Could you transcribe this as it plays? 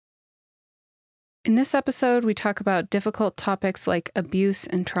In this episode, we talk about difficult topics like abuse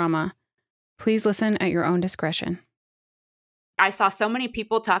and trauma. Please listen at your own discretion. I saw so many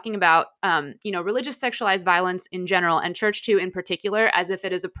people talking about, religious sexualized violence in general and Church Too in particular, as if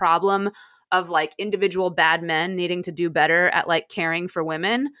it is a problem of like individual bad men needing to do better at like caring for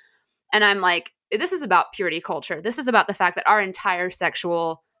women. And I'm like, this is about purity culture. This is about the fact that our entire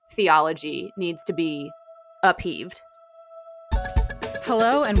sexual theology needs to be upheaved.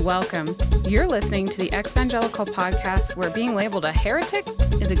 Hello and welcome. You're listening to the Exvangelical podcast where being labeled a heretic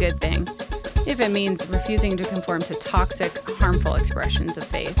is a good thing, if it means refusing to conform to toxic, harmful expressions of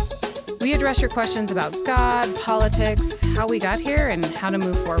faith. We address your questions about God, politics, how we got here, and how to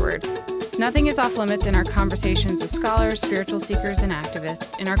move forward. Nothing is off limits in our conversations with scholars, spiritual seekers, and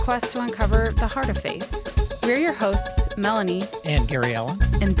activists in our quest to uncover the heart of faith. We're your hosts, Melanie and Gary Allen,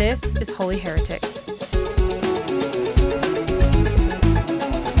 and this is Holy Heretics.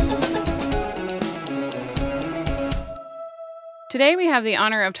 Today, we have the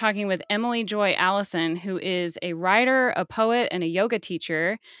honor of talking with Emily Joy Allison, who is a writer, a poet, and a yoga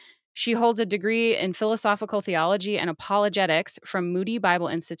teacher. She holds a degree in philosophical theology and apologetics from Moody Bible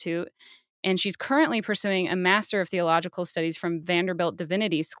Institute, and she's currently pursuing a Master of Theological Studies from Vanderbilt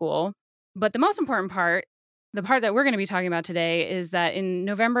Divinity School. But the most important part, the part that we're going to be talking about today, is that in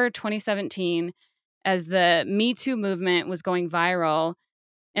November 2017, as the Me Too movement was going viral,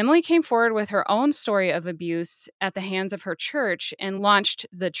 Emily came forward with her own story of abuse at the hands of her church and launched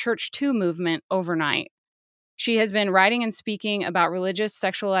the Church Too movement overnight. She has been writing and speaking about religious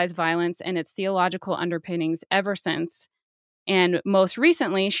sexualized violence and its theological underpinnings ever since. And most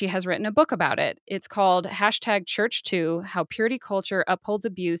recently, she has written a book about it. It's called #ChurchToo: How Purity Culture Upholds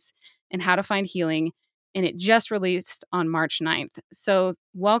Abuse and How to Find Healing. And it just released on March 9th. So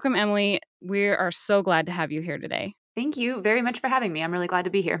welcome, Emily. We are so glad to have you here today. Thank you very much for having me. I'm really glad to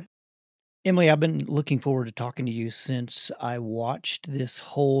be here. Emily, I've been looking forward to talking to you since I watched this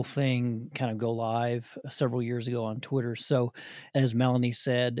whole thing kind of go live several years ago on Twitter. So, as Melanie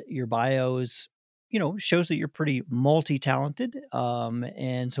said, your bio is, shows that you're pretty multi-talented.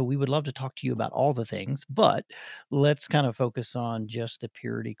 And so we would love to talk to you about all the things, but let's kind of focus on just the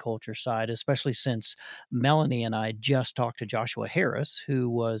purity culture side, especially since Melanie and I just talked to Joshua Harris, who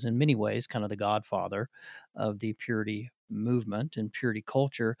was in many ways kind of the godfather of the purity movement and purity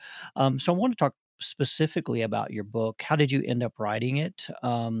culture. So I want to talk specifically about your book. How did you end up writing it?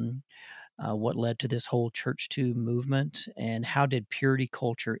 What led to this whole Church Too movement? And how did purity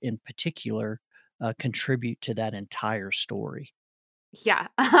culture in particular contribute to that entire story? Yeah.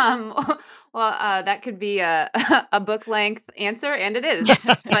 That could be a, a book length answer, and it is.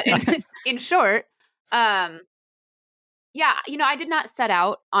 But in short, I did not set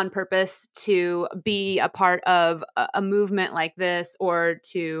out on purpose to be a part of a movement like this, or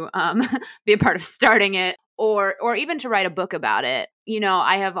to be a part of starting it, or even to write a book about it.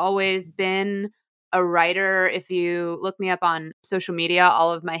 I have always been a writer. If you look me up on social media,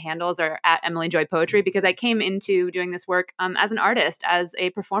 all of my handles are at Emily Joy Poetry, because I came into doing this work as an artist, as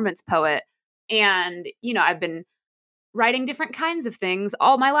a performance poet. And, I've been writing different kinds of things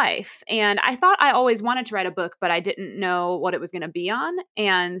all my life. And I thought I always wanted to write a book, but I didn't know what it was going to be on.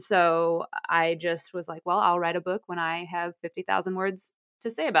 And so I just was like, well, I'll write a book when I have 50,000 words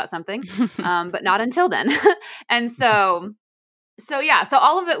to say about something, but not until then. And so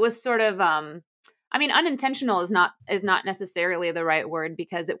all of it was sort of, unintentional is not necessarily the right word,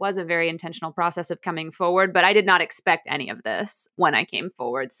 because it was a very intentional process of coming forward, but I did not expect any of this when I came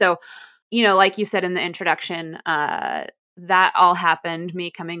forward. So, like you said in the introduction, that all happened,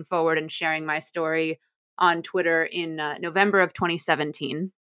 me coming forward and sharing my story on Twitter in November of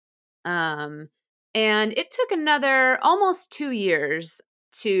 2017. And it took another almost 2 years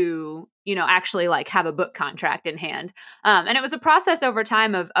to, actually like have a book contract in hand. And it was a process over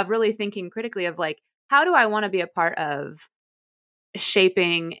time of really thinking critically of like, how do I want to be a part of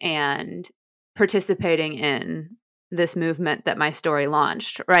shaping and participating in this movement that my story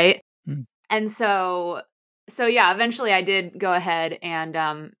launched, right? Mm. And so eventually I did go ahead and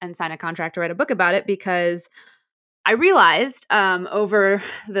sign a contract to write a book about it, because I realized over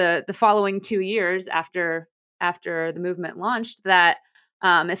the following 2 years after the movement launched that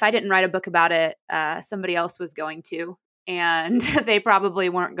if I didn't write a book about it, somebody else was going to, and they probably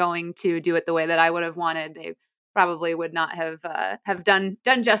weren't going to do it the way that I would have wanted. They probably would not have done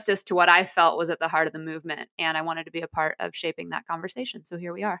justice to what I felt was at the heart of the movement, and I wanted to be a part of shaping that conversation. So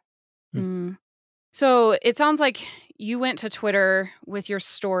here we are. Mm. So it sounds like you went to Twitter with your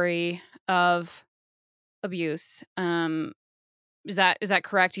story of abuse. Is that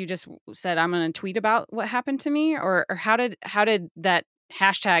correct? You just said, I'm going to tweet about what happened to me, or how did that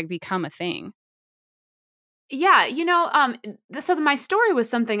hashtag become a thing? Yeah, so my story was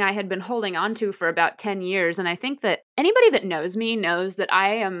something I had been holding on to for about 10 years, and I think that anybody that knows me knows that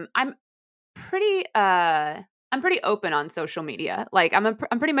I'm pretty I'm pretty open on social media. Like I'm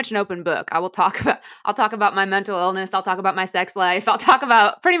pretty much an open book. I'll talk about my mental illness, I'll talk about my sex life, I'll talk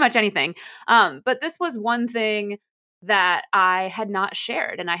about pretty much anything. But this was one thing that I had not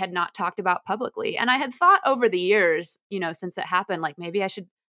shared and I had not talked about publicly. And I had thought over the years, since it happened, like maybe I should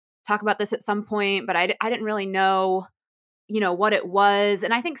talk about this at some point, but I didn't really know, what it was.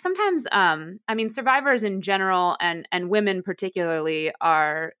 And I think sometimes, survivors in general and women particularly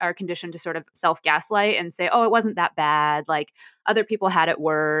are conditioned to sort of self-gaslight and say, oh, it wasn't that bad. Like other people had it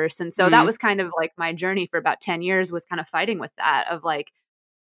worse. And so that was kind of like my journey for about 10 years was kind of fighting with that of like,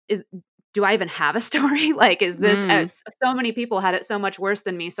 do I even have a story? Like, is this, so many people had it so much worse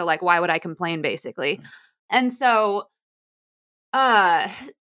than me. So like, why would I complain basically? And so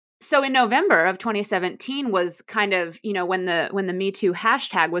in November of 2017 was kind of, when the Me Too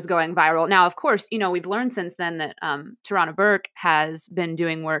hashtag was going viral. Now, of course, we've learned since then that Tarana Burke has been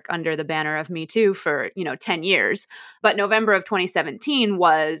doing work under the banner of Me Too for, 10 years. But November of 2017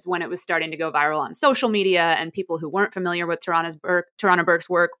 was when it was starting to go viral on social media, and people who weren't familiar with Tarana Burke's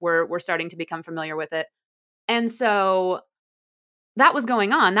work were starting to become familiar with it. And so that was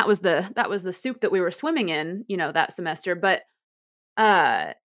going on. That was the soup that we were swimming in, that semester. But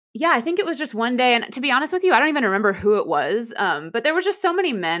yeah, I think it was just one day. And to be honest with you, I don't even remember who it was. But there were just so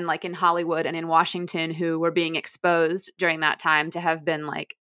many men like in Hollywood and in Washington who were being exposed during that time to have been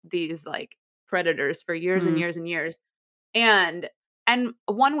like these like predators for years and years and years. And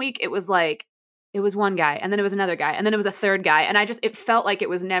one week it was one guy, and then it was another guy, and then it was a third guy. And it felt like it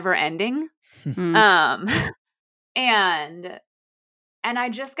was never ending. And I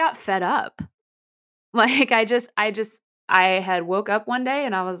just got fed up. Like I had woke up one day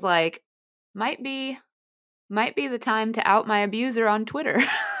and I was like, might be the time to out my abuser on Twitter.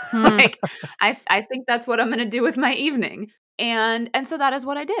 Like, I think that's what I'm going to do with my evening. And so that is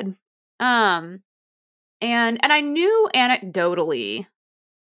what I did. And I knew anecdotally,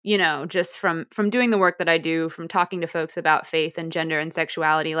 just from doing the work that I do, from talking to folks about faith and gender and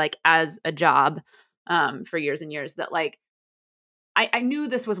sexuality, like as a job, for years and years, that like, I knew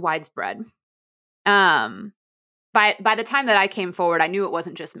this was widespread. By the time that I came forward, I knew it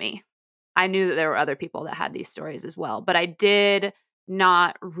wasn't just me. I knew that there were other people that had these stories as well. But I did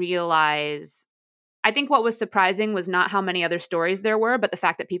not realize, I think what was surprising was not how many other stories there were, but the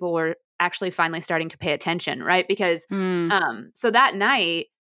fact that people were actually finally starting to pay attention, right? Because so that night,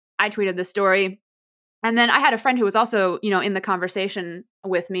 I tweeted the story. And then I had a friend who was also, in the conversation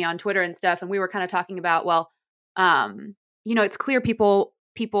with me on Twitter and stuff. And we were kind of talking about, well, it's clear people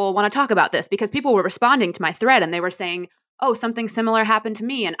want to talk about this, because people were responding to my thread and they were saying, oh, something similar happened to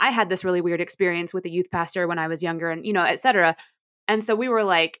me. And I had this really weird experience with a youth pastor when I was younger, and, et cetera. And so we were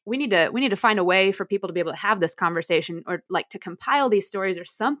like, we need to find a way for people to be able to have this conversation, or like to compile these stories or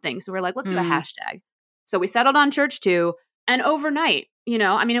something. So we're like, let's do a hashtag. So we settled on Church Too. And overnight,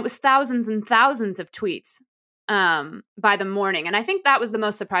 it was thousands and thousands of tweets by the morning. And I think that was the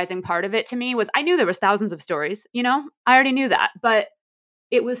most surprising part of it to me, was I knew there was thousands of stories, I already knew that. But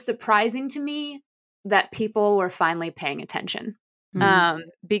it was surprising to me that people were finally paying attention,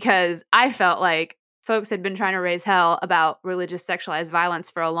 because I felt like folks had been trying to raise hell about religious sexualized violence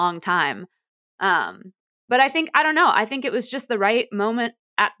for a long time. But I think it was just the right moment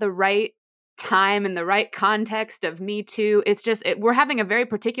at the right time in the right context of Me Too. It's just, we're having a very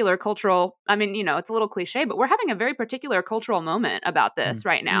particular cultural, it's a little cliche, but we're having a very particular cultural moment about this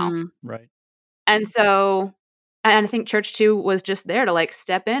right now. Right. And so, and I think Church Too was just there to like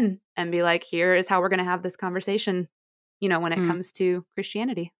step in and be like, here is how we're going to have this conversation, when it comes to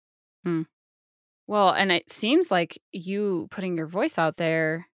Christianity. Well, and it seems like you putting your voice out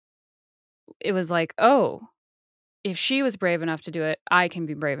there, it was like, oh, if she was brave enough to do it, I can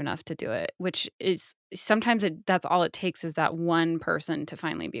be brave enough to do it, which is sometimes that's all it takes, is that one person to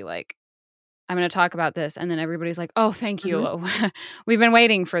finally be like, I'm going to talk about this. And then everybody's like, oh, thank you. We've been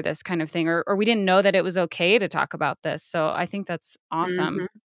waiting for this kind of thing. Or we didn't know that it was okay to talk about this. So I think that's awesome.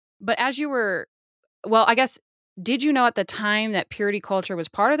 But as you were, well, I guess, did you know at the time that purity culture was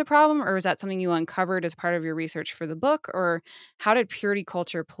part of the problem? Or was that something you uncovered as part of your research for the book? Or how did purity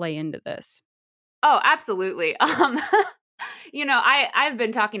culture play into this? Oh, absolutely. I've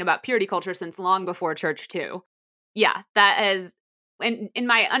been talking about purity culture since long before Church Too. Yeah, that is. In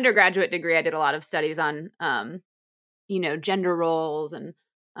my undergraduate degree, I did a lot of studies on, gender roles, and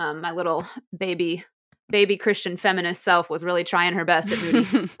my little baby Christian feminist self was really trying her best at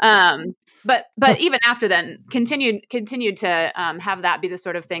Moody. But even after then, continued to have that be the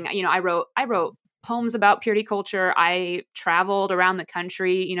sort of thing. I wrote poems about purity culture. I traveled around the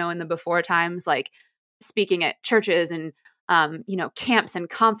country, in the before times, like speaking at churches and camps and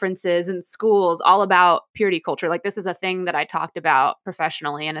conferences and schools all about purity culture. Like this is a thing that I talked about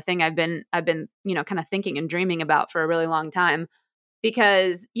professionally and a thing I've been, kind of thinking and dreaming about for a really long time.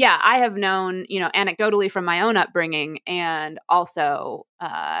 Because I have known, anecdotally from my own upbringing and also,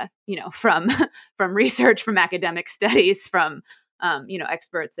 from, from research, from academic studies, from,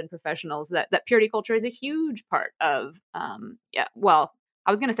 experts and professionals that purity culture is a huge part of, I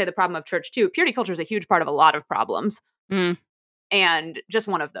was going to say the problem of church too. Purity culture is a huge part of a lot of problems. Mm. And just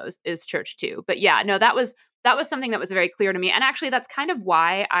one of those is church too. But no, that was something that was very clear to me. And actually that's kind of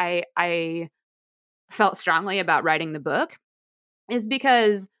why I felt strongly about writing the book, is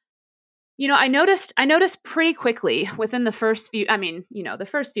because, I noticed pretty quickly within the first few, the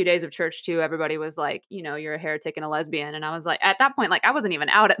first few days of church too, everybody was like, you're a heretic and a lesbian. And I was like, at that point, like I wasn't even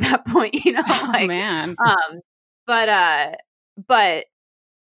out at that point, Oh, man. But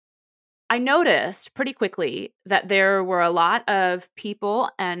I noticed pretty quickly that there were a lot of people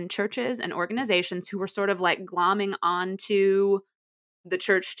and churches and organizations who were sort of like glomming onto the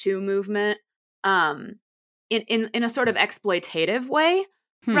Church Too movement, in a sort of exploitative way,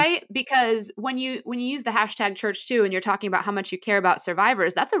 right? Because when you use the hashtag Church Too and you're talking about how much you care about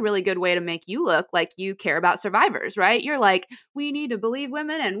survivors, that's a really good way to make you look like you care about survivors, right? You're like, we need to believe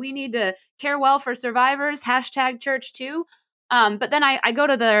women and we need to care well for survivors, hashtag Church Too. But then I go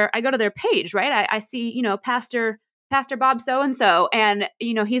to their page, right? I see, Pastor Bob so-and-so, and,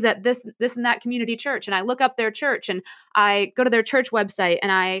 he's at this and that community church. And I look up their church and I go to their church website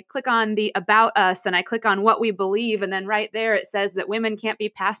and I click on the About Us and I click on what we believe. And then right there, it says that women can't be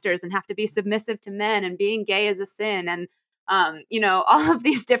pastors and have to be submissive to men and being gay is a sin. And, all of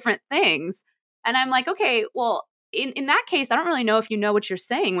these different things. And I'm like, okay, well, in that case, I don't really know if you know what you're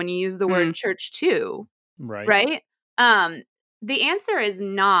saying when you use the word church too. Right. The answer is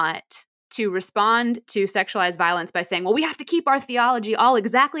not to respond to sexualized violence by saying, well, we have to keep our theology all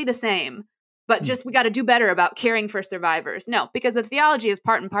exactly the same, but just we got to do better about caring for survivors. No, because the theology is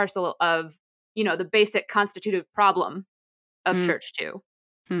part and parcel of, the basic constitutive problem of church too.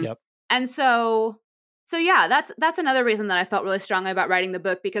 Yep. And so that's another reason that I felt really strongly about writing the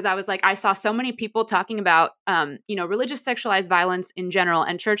book, because I was like, I saw so many people talking about, religious sexualized violence in general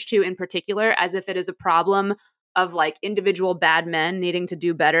and church too in particular, as if it is a problem of like individual bad men needing to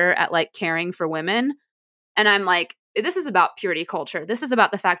do better at like caring for women. And I'm like, this is about purity culture. This is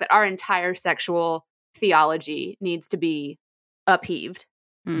about the fact that our entire sexual theology needs to be upheaved.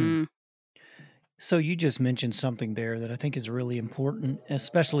 So you just mentioned something there that I think is really important,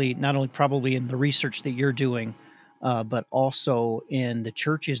 especially not only probably in the research that you're doing, but also in the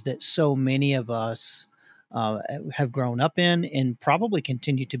churches that so many of us have grown up in and probably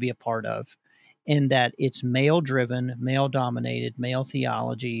continue to be a part of, in that it's male-driven, male-dominated, male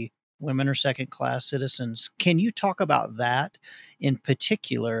theology. Women are second-class citizens. Can you talk about that in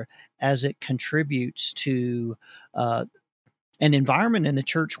particular as it contributes to an environment in the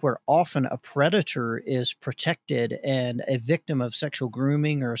church where often a predator is protected and a victim of sexual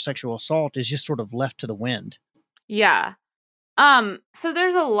grooming or sexual assault is just sort of left to the wind? Yeah. So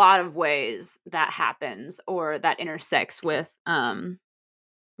there's a lot of ways that happens or that intersects with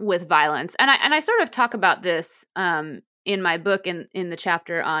violence. And I sort of talk about this in my book in the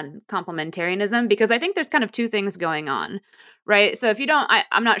chapter on complementarianism, because I think there's kind of two things going on, right? So if you don't,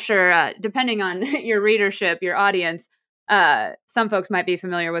 I'm not sure, depending on your readership, your audience, some folks might be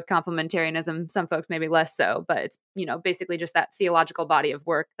familiar with complementarianism, some folks maybe less so, but it's, basically just that theological body of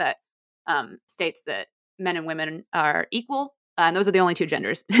work that states that men and women are equal. And those are the only two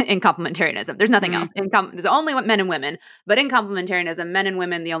genders in complementarianism. There's nothing else. There's only men and women. But in complementarianism, men and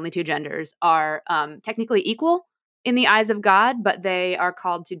women, the only two genders, are technically equal in the eyes of God, but they are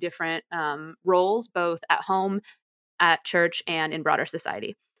called to different roles, both at home, at church, and in broader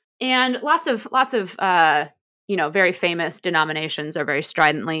society. And lots of very famous denominations are very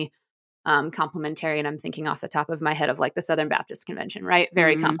stridently complementarian. I'm thinking off the top of my head of like the Southern Baptist Convention, right?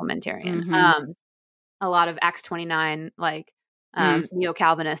 Very complementarian. A lot of Acts 29, like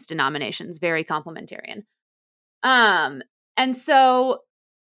neo-Calvinist denominations, very complementarian. And so,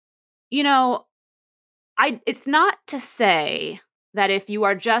 it's not to say that if you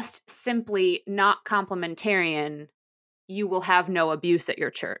are just simply not complementarian, you will have no abuse at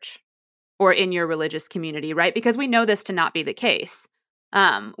your church or in your religious community, right? Because we know this to not be the case.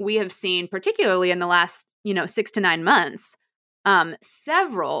 We have seen, particularly in the last, 6 to 9 months,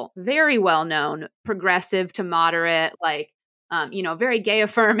 several very well-known progressive to moderate, like, very gay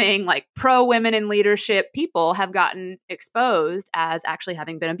affirming, like pro women in leadership people have gotten exposed as actually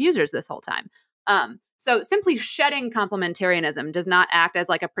having been abusers this whole time. So simply shedding complementarianism does not act as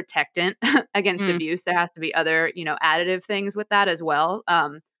like a protectant against Mm. abuse. There has to be other, additive things with that as well.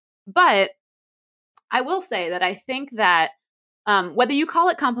 But I will say that I think that whether you call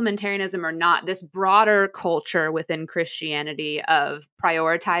it complementarianism or not, this broader culture within Christianity of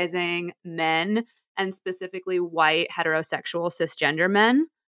prioritizing men and specifically white heterosexual cisgender men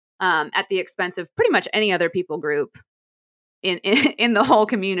at the expense of pretty much any other people group in the whole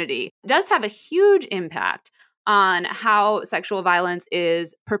community does have a huge impact on how sexual violence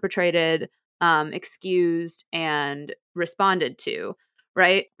is perpetrated, excused, and responded to.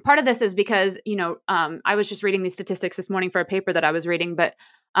 Right. Part of this is because, I was just reading these statistics this morning for a paper that I was reading, but,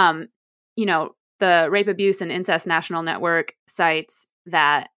 the Rape, Abuse, and Incest National Network cites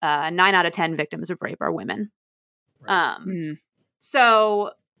that 9 out of 10 victims of rape are women. Right.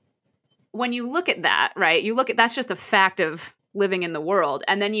 So when you look at that, right, that's just a fact of living in the world.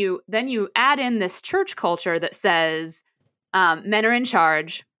 And then you add in this church culture that says men are in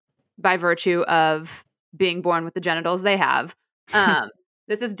charge by virtue of being born with the genitals they have.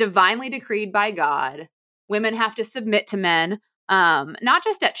 This is divinely decreed by God. Women have to submit to men, not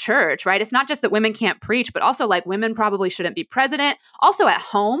just at church, right? It's not just that women can't preach, but also like women probably shouldn't be president. Also at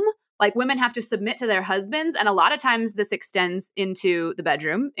home, like women have to submit to their husbands. And a lot of times this extends into the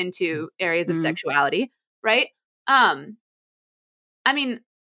bedroom, into areas of sexuality, right? I mean,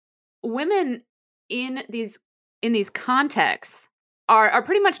 women in these contexts are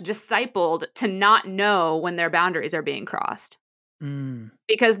pretty much discipled to not know when their boundaries are being crossed.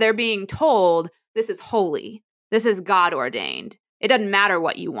 Because they're being told this is holy. This is God ordained. It doesn't matter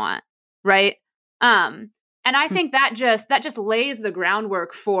what you want, right? And I think that just lays the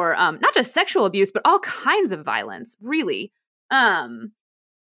groundwork for not just sexual abuse, but all kinds of violence, really.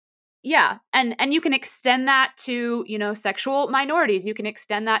 Yeah, and you can extend that to, sexual minorities. You can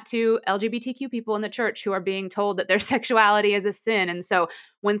extend that to LGBTQ people in the church who are being told that their sexuality is a sin. And so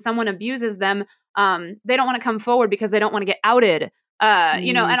when someone abuses them, they don't want to come forward because they don't want to get outed.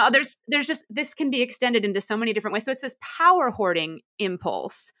 And there's just, this can be extended into so many different ways. So it's this power hoarding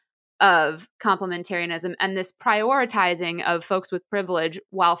impulse of complementarianism and this prioritizing of folks with privilege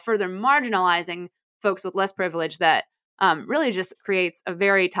while further marginalizing folks with less privilege that really just creates a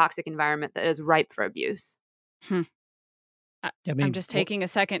very toxic environment that is ripe for abuse. I'm just taking a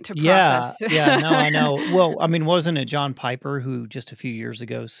second to Yeah, process. no, I know. Well, I mean, wasn't it John Piper who just a few years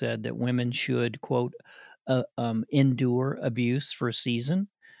ago said that women should, quote, endure abuse for a season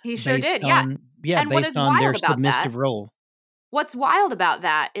He sure based did, yeah. on And what is based on their wild about that? submissive role. What's wild about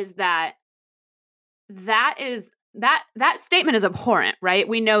that is that statement is abhorrent, right?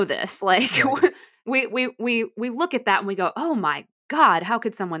 We know this. Like Right. we look at that and we go, "Oh my God, how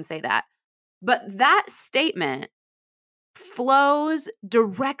could someone say that?" But that statement flows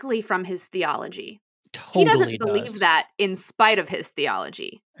directly from his theology. He doesn't believe does. that in spite of his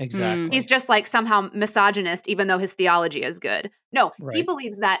theology. Exactly. He's just like somehow misogynist, even though his theology is good. No, he Right.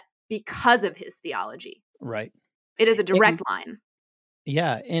 believes that because of his theology. Right. It is a direct line.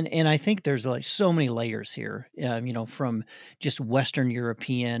 Yeah, and I think there's like so many layers here, from just Western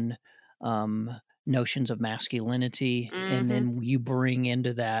European notions of masculinity, and then you bring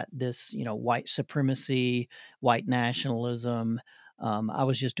into that this, white supremacy, white nationalism. I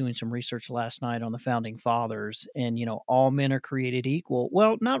was just doing some research last night on the founding fathers, and all men are created equal.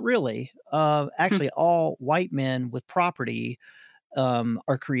 Well, not really. Actually, all white men with property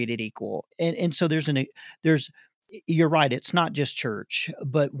are created equal, and so there's you're right. It's not just church,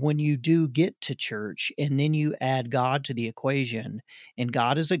 but when you do get to church and then you add God to the equation, and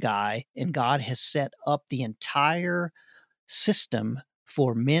God is a guy, and God has set up the entire system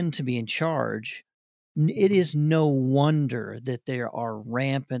for men to be in charge, it is no wonder that there are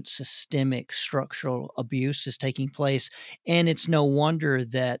rampant systemic structural abuses taking place. And it's no wonder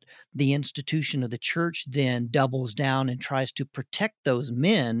that the institution of the church then doubles down and tries to protect those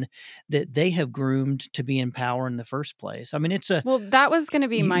men that they have groomed to be in power in the first place. I mean, Well, that was going to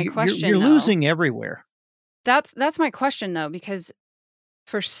be my question. You're losing everywhere. That's my question, though, because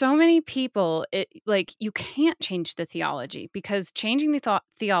for so many people, you can't change the theology, because changing the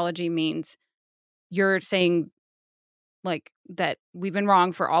theology means you're saying that we've been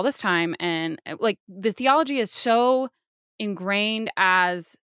wrong for all this time, and the theology is so ingrained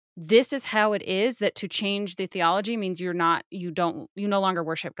as this is how it is, that to change the theology means you no longer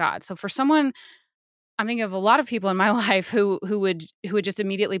worship God. So for someone, I'm thinking of a lot of people in my life who would just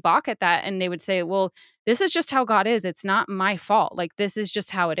immediately balk at that, and they would say, well, this is just how God is. It's not my fault. Like, this is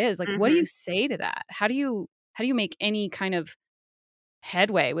just how it is. Like, what do you say to that? How do you make any kind of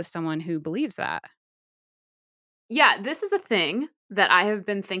headway with someone who believes that? Yeah, this is a thing that I have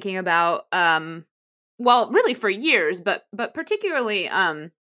been thinking about, well, really for years, but particularly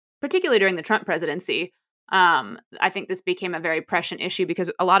during the Trump presidency. I think this became a very prescient issue because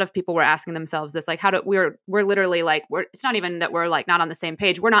a lot of people were asking themselves this, like, we're literally like, it's not even that we're like not on the same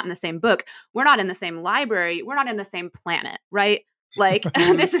page. We're not in the same book. We're not in the same library. We're not in the same planet, right? Like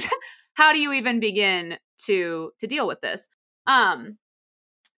this is, how do you even begin to deal with this? And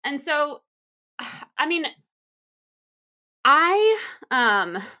so, I mean, I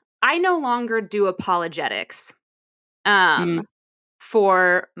no longer do apologetics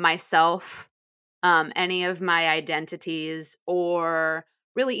for myself, any of my identities, or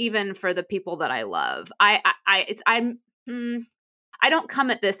really even for the people that I love. I don't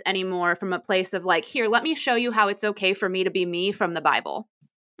come at this anymore from a place of like, here, let me show you how it's okay for me to be me from the Bible.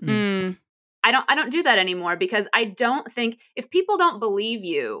 I don't do that anymore, because I don't think, if people don't believe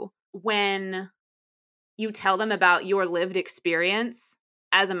you when you tell them about your lived experience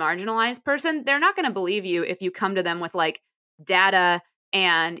as a marginalized person, they're not going to believe you if you come to them with like data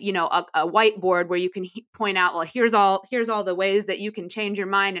and, you know, a whiteboard where you can point out, well, here's all the ways that you can change your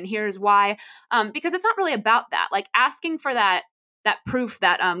mind, and here's why. Because it's not really about that. Like asking for that proof,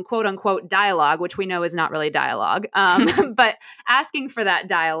 that quote unquote dialogue, which we know is not really dialogue, but asking for that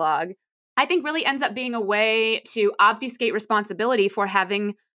dialogue, I think really ends up being a way to obfuscate responsibility for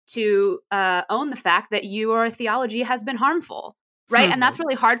having to own the fact that your theology has been harmful, right? And that's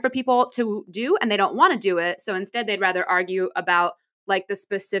really hard for people to do, and they don't want to do it. So instead, they'd rather argue about like the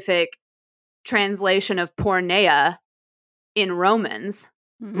specific translation of porneia in Romans,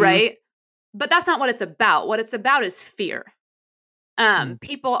 right? But that's not what it's about. What it's about is fear.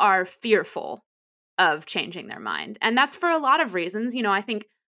 People are fearful of changing their mind. And that's for a lot of reasons. You know, I think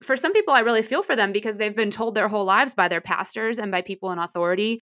for some people, I really feel for them because they've been told their whole lives by their pastors and by people in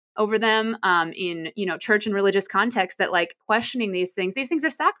authority over them, in, you know, church and religious context, that like questioning these things are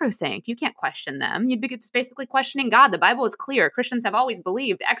sacrosanct. You can't question them. You'd be basically questioning God. The Bible is clear. Christians have always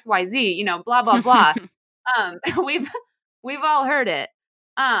believed X, Y, Z, you know, blah, blah, blah. We've all heard it.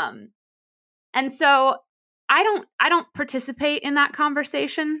 And so I don't participate in that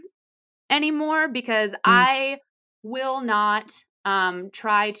conversation anymore, because I will not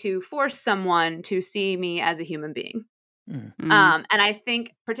try to force someone to see me as a human being. And I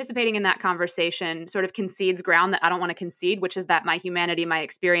think participating in that conversation sort of concedes ground that I don't want to concede, which is that my humanity, my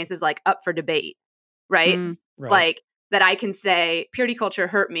experience is like up for debate, right? Right. Like that I can say purity culture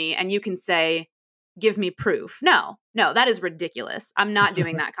hurt me, and you can say, give me proof. No, that is ridiculous. I'm not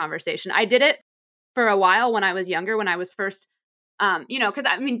doing that conversation. I did it for a while when I was younger, when I was first, you know, because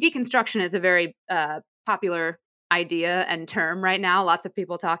I mean, deconstruction is a very popular idea and term right now. Lots of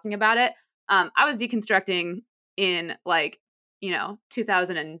people talking about it. I was deconstructing in like, you know,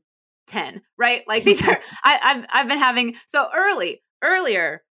 2010, right? Like these are, I've been having, so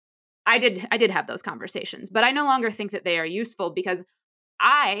earlier, I did have those conversations, but I no longer think that they are useful, because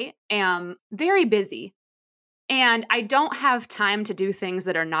I am very busy and I don't have time to do things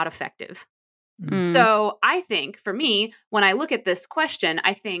that are not effective. So I think for me, when I look at this question,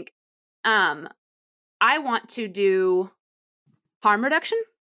 I think I want to do harm reduction,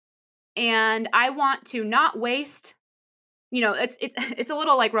 and I want to not waste, you know, it's a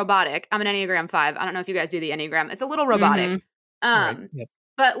little like robotic. I'm an Enneagram 5. I don't know if you guys do the Enneagram. It's a little robotic. Right. Yep.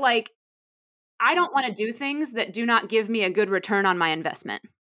 But like, I don't want to do things that do not give me a good return on my investment.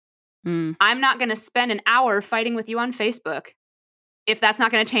 I'm not going to spend an hour fighting with you on Facebook if that's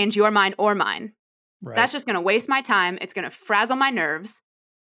not going to change your mind or mine. Right. That's just going to waste my time. It's going to frazzle my nerves.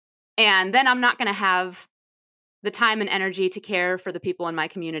 And then I'm not going to have the time and energy to care for the people in my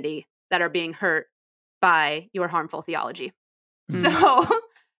community that are being hurt by your harmful theology. So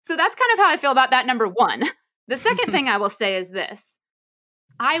that's kind of how I feel about that, number one. The second thing I will say is this.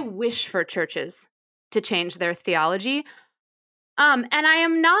 I wish for churches to change their theology. And I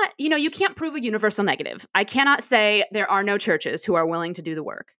am not, you know, you can't prove a universal negative. I cannot say there are no churches who are willing to do the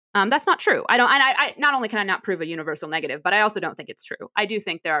work. That's not true. I not only can I not prove a universal negative, but I also don't think it's true. I do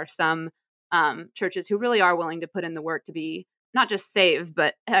think there are some churches who really are willing to put in the work to be not just safe,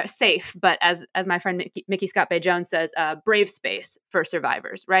 but as my friend Mickey Scott Bay Jones says, brave space for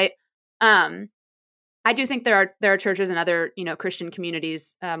survivors, right? I do think there are churches and other, you know, Christian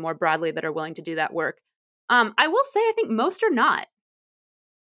communities more broadly that are willing to do that work. I will say I think most are not.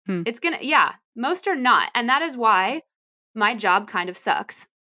 Most are not, and that is why my job kind of sucks,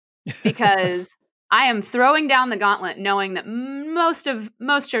 because I am throwing down the gauntlet knowing that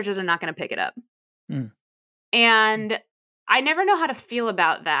most churches are not going to pick it up. And I never know how to feel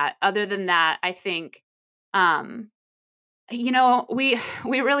about that, other than that I think, you know, we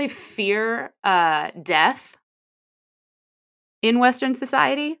really fear death in Western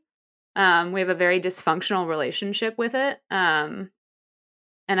society. We have a very dysfunctional relationship with it. And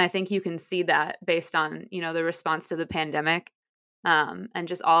I think you can see that based on, the response to the pandemic, and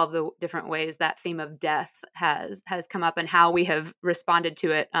just all of the different ways that theme of death has come up and how we have responded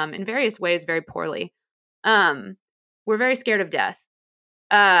to it in various ways very poorly. We're very scared of death.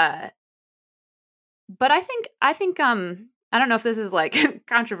 But I think I don't know if this is like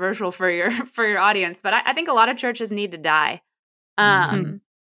controversial for your audience, but I think a lot of churches need to die. Um,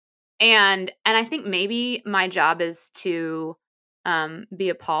 and I think maybe my job is to be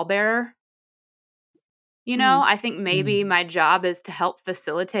a pallbearer. I think maybe my job is to help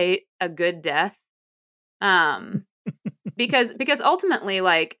facilitate a good death. Because ultimately,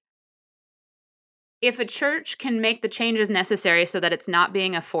 like, if a church can make the changes necessary so that it's not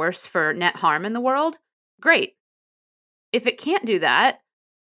being a force for net harm in the world, great. If it can't do that,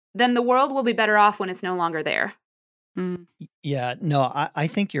 then the world will be better off when it's no longer there. Yeah, no, I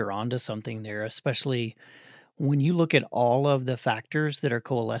think you're onto something there, especially when you look at all of the factors that are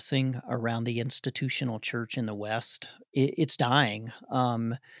coalescing around the institutional church in the West. It's dying.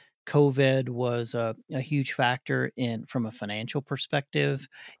 COVID was a huge factor from a financial perspective.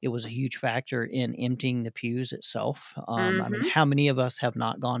 It was a huge factor in emptying the pews itself. I mean, how many of us have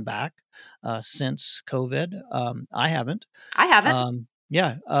not gone back since COVID? I haven't. I haven't.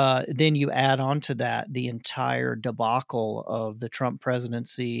 Yeah. Then you add on to that the entire debacle of the Trump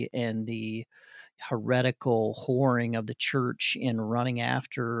presidency and the heretical whoring of the church in running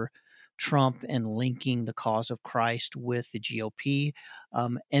after Trump and linking the cause of Christ with the GOP.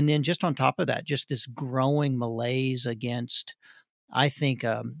 And then just on top of that, just this growing malaise against, I think,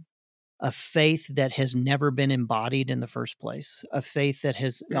 a faith that has never been embodied in the first place, a faith that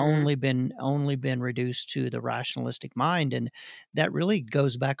has only been reduced to the rationalistic mind. And that really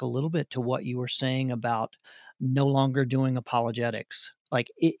goes back a little bit to what you were saying about no longer doing apologetics. Like,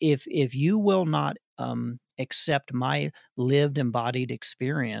 if you will not accept my lived embodied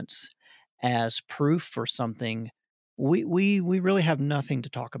experience as proof for something, we really have nothing to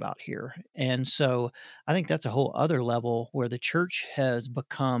talk about here. And so I think that's a whole other level where the church has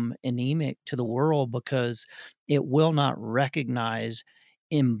become anemic to the world because it will not recognize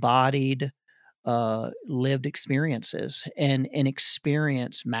embodied lived experiences, and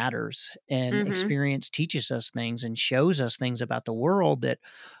experience matters, and experience teaches us things and shows us things about the world that,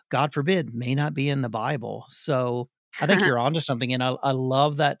 God forbid, may not be in the Bible. So I think you're onto something, and I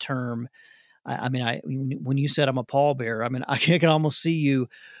love that term. I mean, when you said I'm a pallbearer, I mean, I can almost see you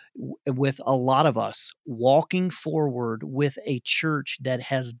with a lot of us walking forward with a church that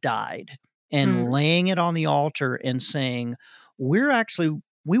has died and laying it on the altar and saying,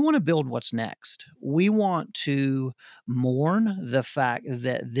 we want to build what's next. We want to mourn the fact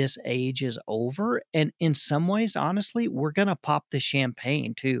that this age is over. And in some ways, honestly, we're going to pop the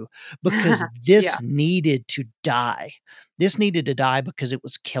champagne too, because this needed to die. This needed to die because it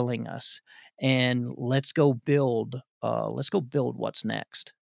was killing us. And let's go build what's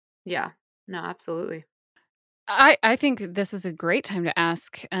next. Yeah, no, absolutely. I think this is a great time to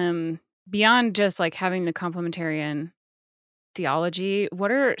ask, beyond just like having the complementarian theology, what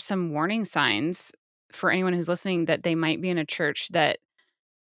are some warning signs for anyone who's listening that they might be in a church that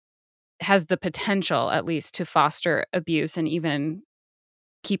has the potential, at least, to foster abuse and even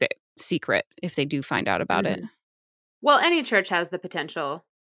keep it secret if they do find out about it? Well, any church has the potential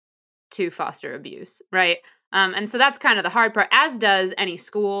to foster abuse, right? And so that's kind of the hard part, as does any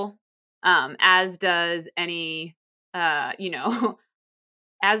school, as does any, as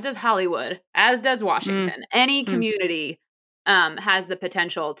does Hollywood, as does Washington. Any community has the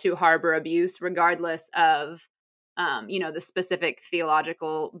potential to harbor abuse, regardless of, the specific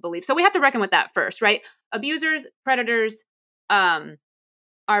theological belief. So we have to reckon with that first, right? Abusers, predators, are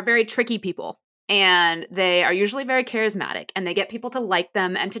very tricky people. And they are usually very charismatic, and they get people to like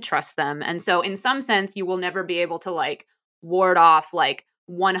them and to trust them. And so in some sense, you will never be able to like ward off like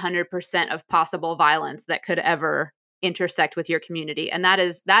 100% of possible violence that could ever intersect with your community. And that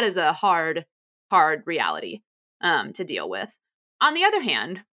is a hard reality to deal with. On the other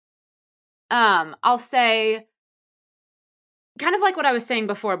hand, I'll say, kind of like what I was saying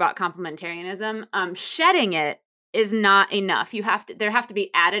before about complementarianism, shedding it is not enough. There have to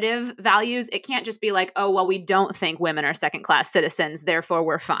be additive values. It can't just be like, oh, well, we don't think women are second-class citizens, therefore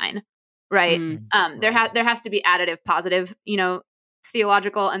we're fine, right? There has to be additive, positive,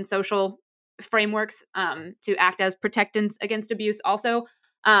 theological and social frameworks to act as protectants against abuse also.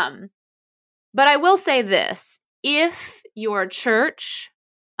 But I will say this: if your church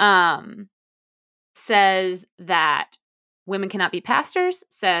says that women cannot be pastors,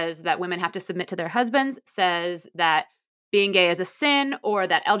 says that women have to submit to their husbands, says that being gay is a sin, or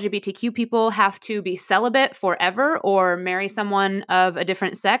that LGBTQ people have to be celibate forever or marry someone of a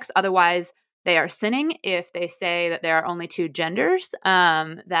different sex. Otherwise, they are sinning. If they say that there are only two genders,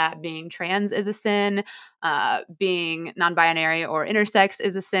 that being trans is a sin, being non-binary or intersex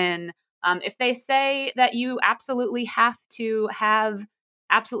is a sin. If they say that you absolutely have to have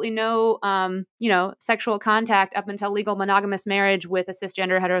absolutely no, sexual contact up until legal monogamous marriage with a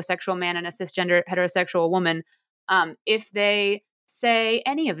cisgender heterosexual man and a cisgender heterosexual woman, if they say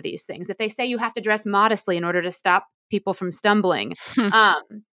any of these things, if they say you have to dress modestly in order to stop people from stumbling,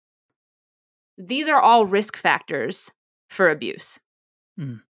 these are all risk factors for abuse.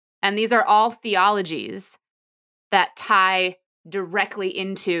 Mm. And these are all theologies that tie directly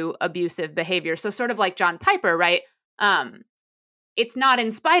into abusive behavior. So sort of like John Piper, right? It's not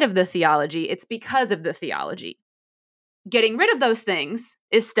in spite of the theology, it's because of the theology. Getting rid of those things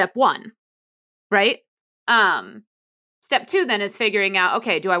is step one, right? Step two then is figuring out,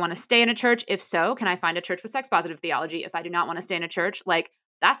 okay, do I want to stay in a church? If so, can I find a church with sex positive theology? If I do not want to stay in a church,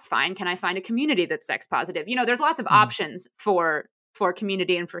 that's fine. Can I find a community that's sex positive? There's lots of options for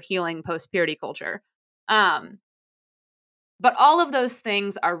community and for healing post-purity culture. But all of those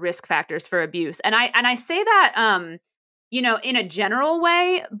things are risk factors for abuse. And I say that in a general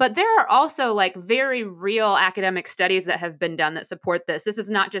way, but there are also very real academic studies that have been done that support this. This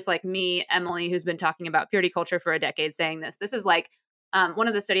is not just me, Emily, who's been talking about purity culture for a decade saying this. This is one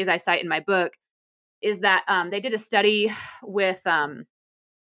of the studies I cite in my book is that they did a study with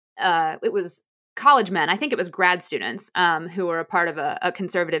it was college men. I think it was grad students who were a part of a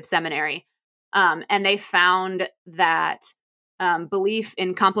conservative seminary. And they found that belief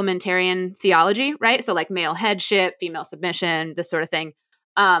in complementarian theology, right? So male headship, female submission, this sort of thing,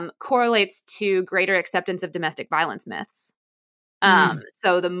 correlates to greater acceptance of domestic violence myths.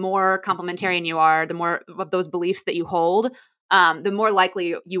 So the more complementarian you are, the more of those beliefs that you hold, the more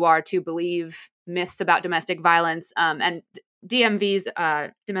likely you are to believe myths about domestic violence. And DVMs,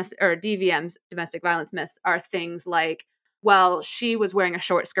 domestic violence myths, are things like, well, she was wearing a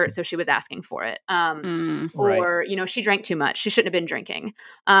short skirt, so she was asking for it. Or, she drank too much. She shouldn't have been drinking.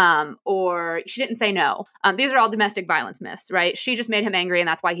 Or she didn't say no. These are all domestic violence myths, right? She just made him angry and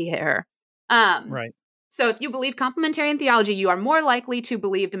that's why he hit her. Right. So if you believe complementarian theology, you are more likely to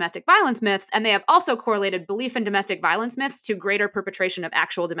believe domestic violence myths. And they have also correlated belief in domestic violence myths to greater perpetration of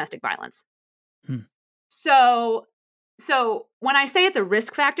actual domestic violence. So when I say it's a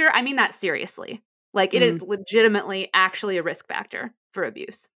risk factor, I mean that seriously. It is legitimately actually a risk factor for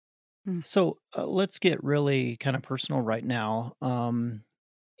abuse. So let's get really kind of personal right now.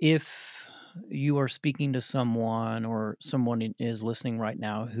 If you are speaking to someone or someone is listening right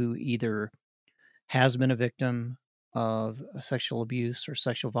now who either has been a victim of sexual abuse or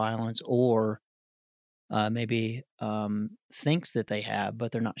sexual violence, or maybe thinks that they have,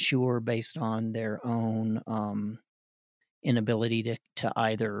 but they're not sure based on their own inability to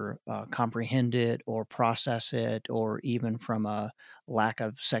either comprehend it or process it, or even from a lack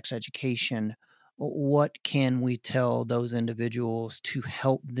of sex education, what can we tell those individuals to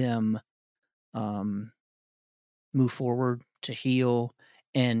help them move forward, to heal,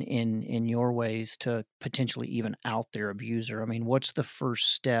 and in your ways to potentially even out their abuser? I mean, what's the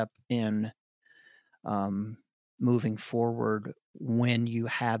first step in moving forward when you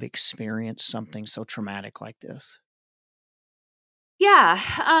have experienced something so traumatic like this? Yeah.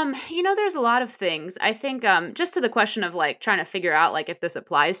 There's a lot of things. I think just to the question of trying to figure out if this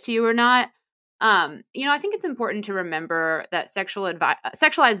applies to you or not. I think it's important to remember that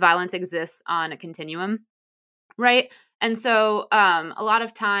sexualized violence exists on a continuum, right? And so a lot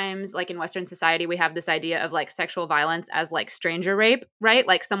of times, in Western society, we have this idea of sexual violence as stranger rape, right?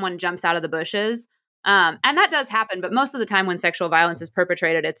 Someone jumps out of the bushes. And that does happen, but most of the time when sexual violence is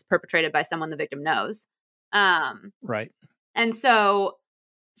perpetrated, it's perpetrated by someone the victim knows. Right. And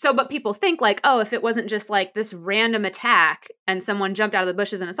but people think oh, if it wasn't just this random attack and someone jumped out of the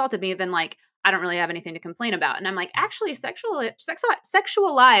bushes and assaulted me, then I don't really have anything to complain about. And I'm actually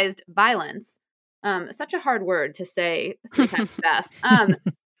sexualized violence, such a hard word to say 3 times fast.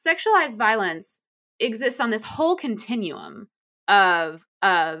 Sexualized violence exists on this whole continuum of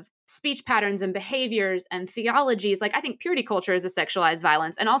speech patterns and behaviors and theologies. I think purity culture is a sexualized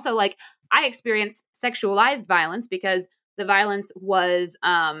violence. And also I experienced sexualized violence because the violence was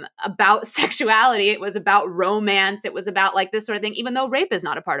about sexuality. It was about romance. It was about this sort of thing, even though rape is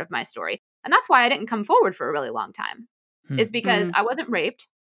not a part of my story. And that's why I didn't come forward for a really long time, is because I wasn't raped.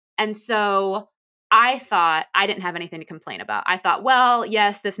 And so I thought I didn't have anything to complain about. I thought, well,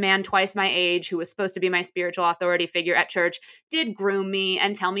 yes, this man twice my age who was supposed to be my spiritual authority figure at church did groom me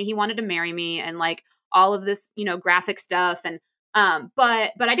and tell me he wanted to marry me and all of this, graphic stuff. And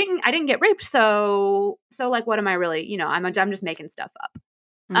but I didn't get raped. So like, what am I really, I'm just making stuff up.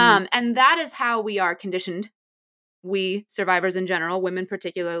 And that is how we are conditioned. We survivors in general, women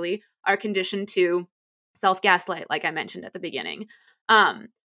particularly, are conditioned to self-gaslight, like I mentioned at the beginning. And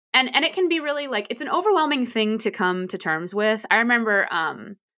it can be really like, it's an overwhelming thing to come to terms with. I remember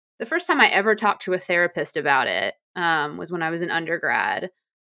the first time I ever talked to a therapist about it was when I was an undergrad.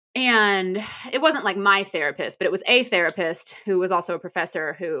 And it wasn't like my therapist, but it was a therapist who was also a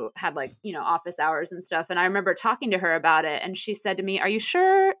professor who had like, office hours and stuff. And I remember talking to her about it. And she said to me, "Are you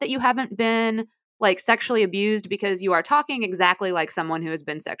sure that you haven't been like sexually abused? Because you are talking exactly like someone who has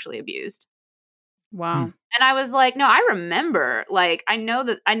been sexually abused." Wow. And I was like, "No, I remember. Like, I know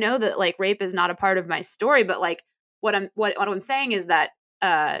that like rape is not a part of my story, but like what I'm saying is that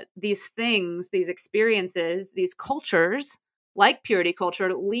these things, these experiences, these cultures, like purity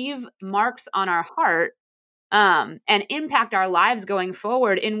culture, leave marks on our heart and impact our lives going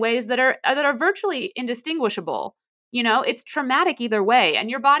forward in ways that are virtually indistinguishable. It's traumatic either way, and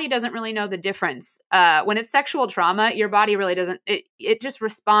your body doesn't really know the difference. When it's sexual trauma, your body really doesn't. It just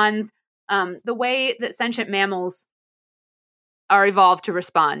responds the way that sentient mammals are evolved to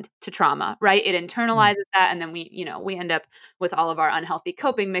respond to trauma, right? It internalizes that, and then we end up with all of our unhealthy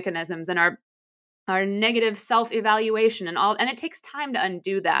coping mechanisms and our negative self-evaluation and it takes time to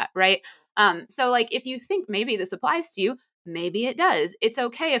undo that, right? So like, if you think maybe this applies to you, maybe it does. It's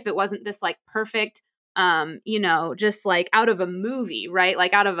okay if it wasn't this like perfect, just like out of a movie, right?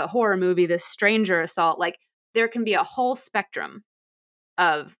 Like out of a horror movie, this stranger assault. Like, there can be a whole spectrum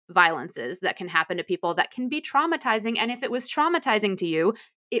of violences that can happen to people that can be traumatizing. And if it was traumatizing to you,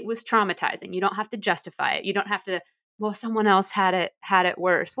 it was traumatizing. You don't have to justify it. You don't have to, well, someone else had it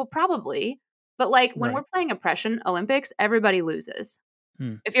worse. Well, probably. But like, when we're playing Oppression Olympics, everybody loses.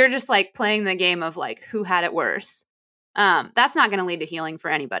 If you're just like playing the game of like who had it worse, that's not going to lead to healing for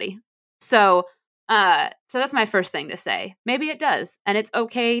anybody. So that's my first thing to say. Maybe it does. And it's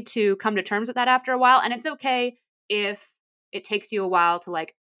okay to come to terms with that after a while. And it's okay if it takes you a while to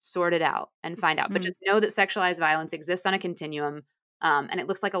like sort it out and find out. But just know that sexualized violence exists on a continuum. And it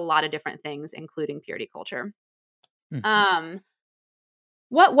looks like a lot of different things, including purity culture.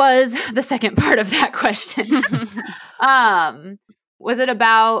 What was the second part of that question? What was it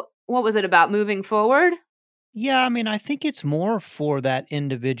about moving forward? Yeah, I mean, I think it's more for that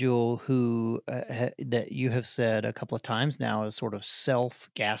individual who that you have said a couple of times now is sort of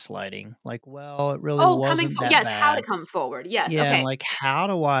self-gaslighting. Like, well, it really wasn't that Yes, how to bad. come forward. Yes, Yeah, and okay. like, how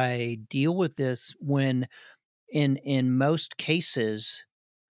do I deal with this when in most cases,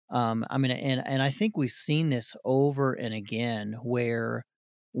 I mean, and I think we've seen this over and again where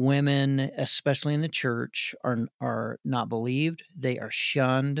women, especially in the church, are not believed. They are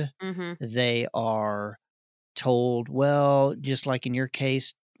shunned. Mhm. They are told, well, just like in your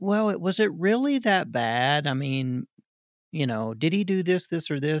case, well, was it really that bad? I mean, did he do this,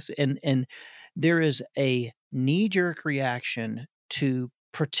 or this? And there is a knee-jerk reaction to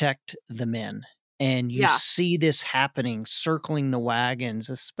protect the men. And you Yeah. see this happening, circling the wagons,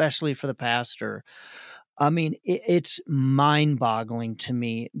 especially for the pastor. I mean, it's mind-boggling to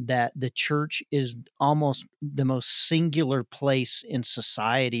me that the church is almost the most singular place in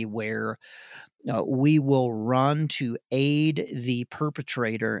society where we will run to aid the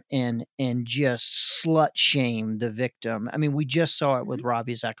perpetrator and just slut shame the victim. I mean, we just saw it with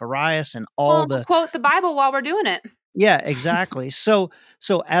Ravi Zacharias and all Well, we'll the quote the Bible while we're doing it. yeah, exactly. So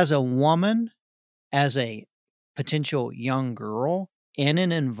as a woman, as a potential young girl in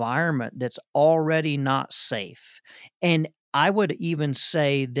an environment that's already not safe, and I would even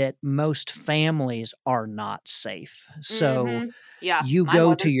say that most families are not safe. So Mhm. Yeah, you mine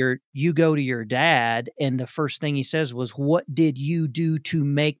go to wasn't. your dad, and the first thing he says was, "What did you do to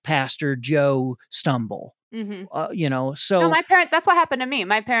make Pastor Joe stumble?" Mhm. No, So my parents, that's what happened to me.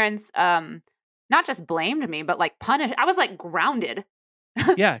 My parents, not just blamed me, but like punished. I was like grounded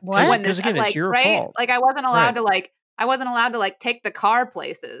yeah, because when What? because this, again, it's like, your right? fault. Like, Right. I wasn't allowed to like take the car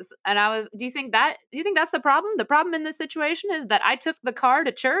places. And do you think that's the problem? The problem in this situation is that I took the car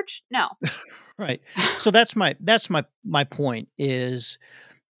to church? No. Right. So that's my point is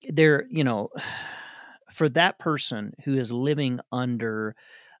there, for that person who is living under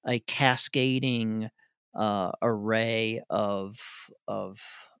a cascading array of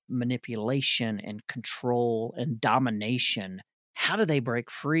manipulation and control and domination, how do they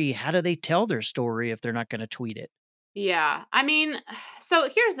break free? How do they tell their story if they're not going to tweet it? Yeah. I mean, so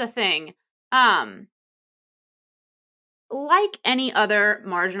here's the thing. Um, like any other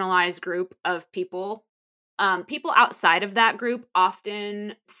marginalized group of people, people outside of that group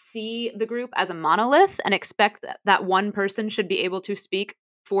often see the group as a monolith and expect that one person should be able to speak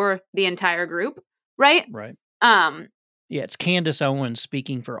for the entire group, right? Right. Um, Yeah, it's Candace Owens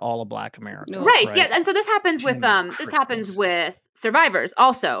speaking for all of Black America. No. right. Yeah. And so this happens with Christmas. survivors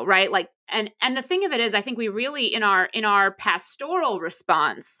also, right? Like, and the thing of it is, I think we really in our pastoral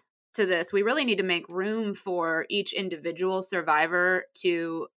response to this, we really need to make room for each individual survivor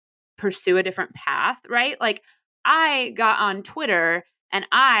to pursue a different path, right? Like, I got on Twitter and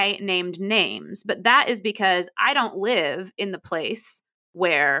I named names, but that is because I don't live in the place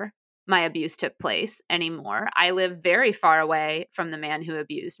where my abuse took place anymore. I live very far away from the man who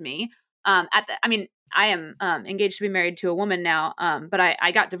abused me. I am engaged to be married to a woman now, but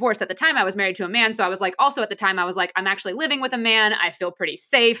I got divorced. At the time I was married to a man. So I was like, also at the time I was like, I'm actually living with a man. I feel pretty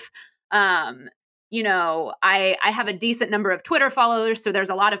safe. I have a decent number of Twitter followers. So there's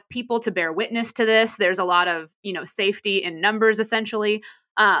a lot of people to bear witness to this. There's a lot of, safety in numbers, essentially.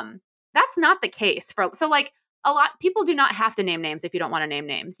 That's not the case a lot people do not have to name names if you don't want to name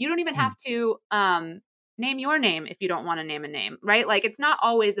names. You don't even have to name your name if you don't want to name a name, right? Like, it's not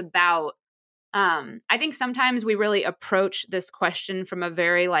always about I think sometimes we really approach this question from a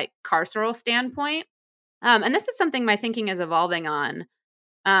very carceral standpoint. And this is something my thinking is evolving on.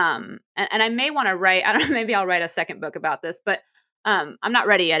 And I may want to write, I don't know, maybe I'll write a second book about this, but I'm not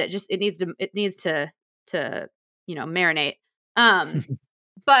ready yet. It needs to marinate.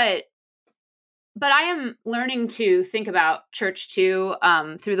 But I am learning to think about church too,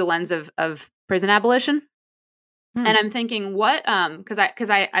 through the lens of prison abolition. And I'm thinking because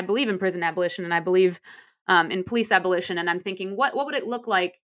I believe in prison abolition and I believe in police abolition. And I'm thinking, what would it look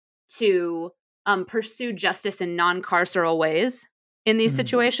like to pursue justice in non-carceral ways in these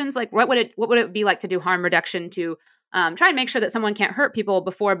situations? Like, what would it be like to do harm reduction, to try and make sure that someone can't hurt people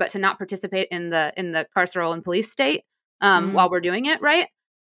before, but to not participate in the carceral and police state while we're doing it, right?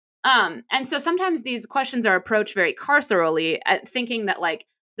 And so sometimes these questions are approached very carcerally, thinking that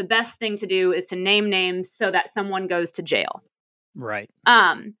the best thing to do is to name names so that someone goes to jail. Right.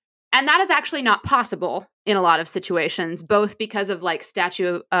 And that is actually not possible in a lot of situations, both because of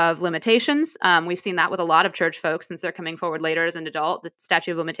statute of limitations. We've seen that with a lot of church folks since they're coming forward later as an adult. The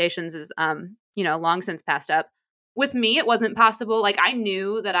statute of limitations is, long since passed up. With me, it wasn't possible. I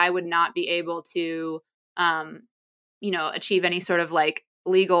knew that I would not be able to, achieve any sort of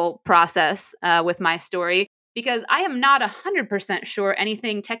legal process with my story, because I am not 100% sure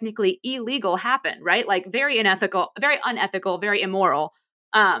anything technically illegal happened, right? Very unethical, very immoral.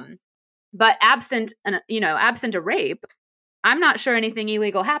 But absent a rape, I'm not sure anything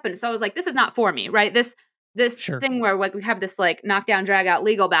illegal happened. So I was like, this is not for me, right? This Sure. thing where we have this knockdown, drag out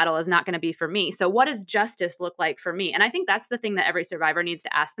legal battle is not going to be for me. So what does justice look like for me? And I think that's the thing that every survivor needs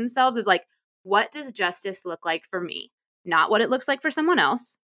to ask themselves is what does justice look like for me? Not what it looks like for someone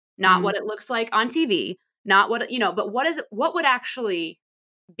else, not what it looks like on TV, not what, but what would actually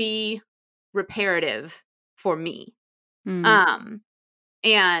be reparative for me?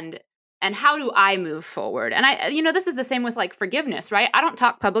 And how do I move forward? And this is the same with forgiveness, right? I don't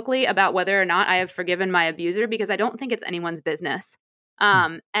talk publicly about whether or not I have forgiven my abuser because I don't think it's anyone's business.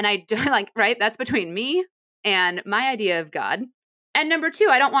 And I do right. That's between me and my idea of God. And number two,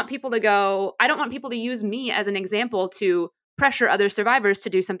 I don't want people to use me as an example to pressure other survivors to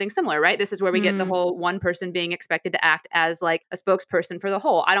do something similar, right? This is where we get the whole one person being expected to act as a spokesperson for the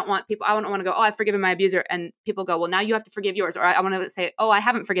whole. I don't want to go, oh, I've forgiven my abuser. And people go, well, now you have to forgive yours. Or I want to say, oh, I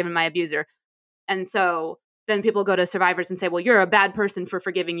haven't forgiven my abuser. And so then people go to survivors and say, well, you're a bad person for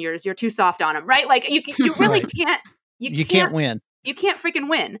forgiving yours. You're too soft on them, right? You really can't. You can't win. You can't freaking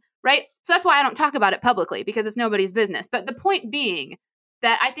win, right? So that's why I don't talk about it publicly, because it's nobody's business. But the point being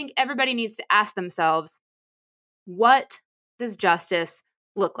that I think everybody needs to ask themselves, what does justice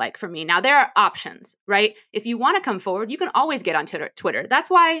look like for me? Now, there are options, right? If you want to come forward, you can always get on Twitter. That's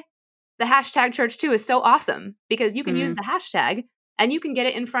why the hashtag Church Too is so awesome, because you can use the hashtag and you can get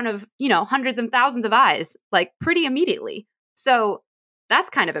it in front of, hundreds of thousands of eyes, pretty immediately. So that's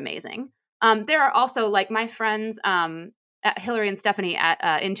kind of amazing. There are also my friends, Hillary and Stephanie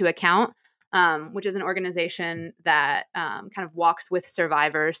at Into Account, which is an organization that kind of walks with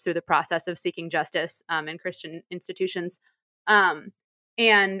survivors through the process of seeking justice in Christian institutions. And,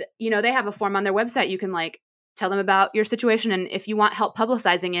 they have a form on their website. You can tell them about your situation. And if you want help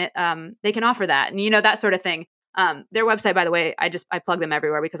publicizing it, they can offer that. And, that sort of thing. Their website, by the way, I plug them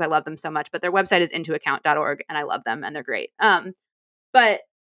everywhere because I love them so much, but their website is intoaccount.org and I love them and they're great. But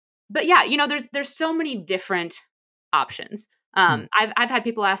yeah, there's so many different options. I've had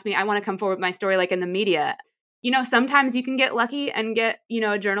people ask me, I want to come forward with my story in the media. sometimes you can get lucky and get,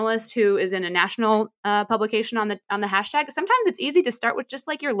 a journalist who is in a national publication on the hashtag. Sometimes it's easy to start with just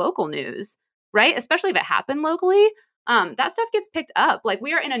like your local news, right? Especially if it happened locally. That stuff gets picked up. Like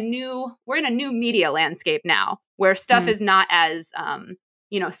we're in a new media landscape now where stuff is not as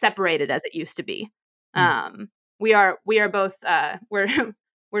separated as it used to be. We are both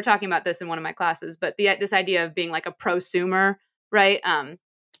we're talking about this in one of my classes, but this idea of being like a prosumer, right?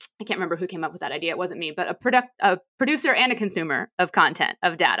 I can't remember who came up with that idea. It wasn't me, but a producer and a consumer of content,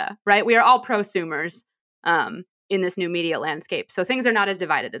 of data, right? We are all prosumers in this new media landscape. So things are not as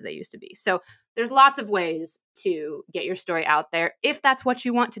divided as they used to be. So there's lots of ways to get your story out there if that's what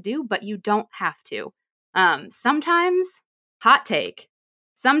you want to do, but you don't have to. Sometimes, hot take,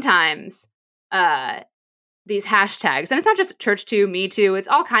 sometimes these hashtags, and it's not just Church Too, Me Too, it's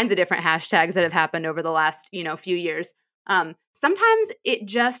all kinds of different hashtags that have happened over the last, few years. Sometimes it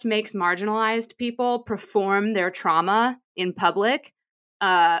just makes marginalized people perform their trauma in public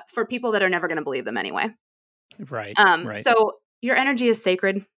for people that are never going to believe them anyway. Right. So your energy is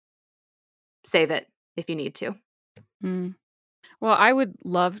sacred. Save it if you need to. Well, I would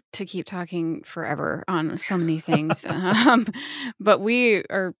love to keep talking forever on so many things, but we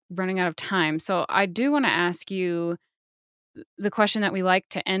are running out of time. So I do want to ask you the question that we like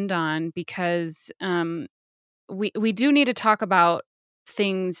to end on, because we do need to talk about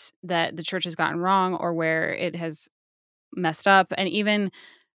things that the church has gotten wrong or where it has messed up, and even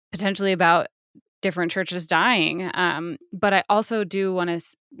potentially about different churches dying. But I also do want to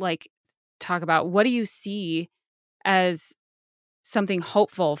talk about, what do you see as something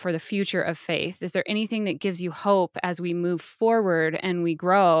hopeful for the future of faith? Is there anything that gives you hope as we move forward and we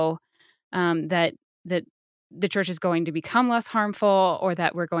grow, that the church is going to become less harmful, or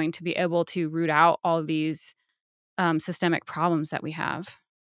that we're going to be able to root out all of these systemic problems that we have?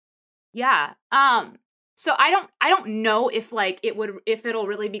 Yeah. So I don't know if it'll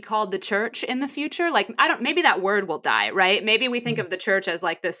really be called the church in the future. Like, maybe that word will die, right? Maybe we think of the church as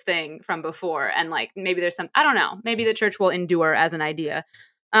like this thing from before, and like maybe there's I don't know, maybe the church will endure as an idea.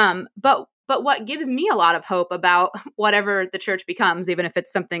 But what gives me a lot of hope about whatever the church becomes, even if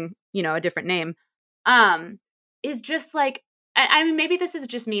it's something, a different name, is just like, I mean, maybe this is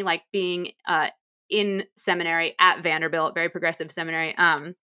just me like being in seminary at Vanderbilt, very progressive seminary,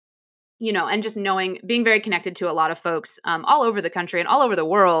 and just being very connected to a lot of folks all over the country and all over the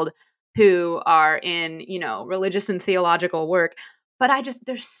world who are in, religious and theological work. But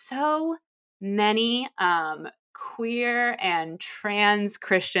there's so many queer and trans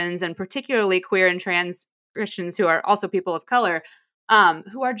Christians, and particularly queer and trans Christians who are also people of color,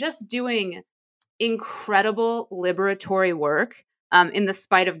 who are just doing incredible liberatory work in the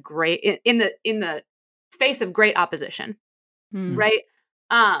spite of in the face of great opposition, right?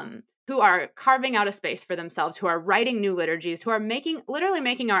 Who are carving out a space for themselves, who are writing new liturgies, who are literally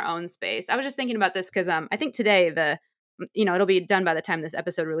making our own space. I was just thinking about this because I think today it'll be done by the time this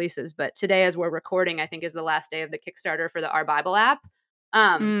episode releases, but today as we're recording, I think is the last day of the Kickstarter for the Our Bible app.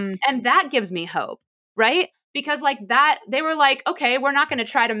 And that gives me hope, right? Because like that, they were like, okay, we're not going to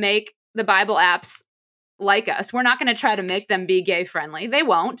try to make the Bible apps like us. We're not going to try to make them be gay friendly. They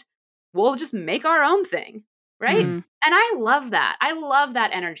won't. We'll just make our own thing. Right. And I love that. I love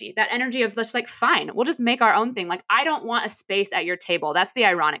that energy of just like, fine, we'll just make our own thing. Like, I don't want a space at your table. That's the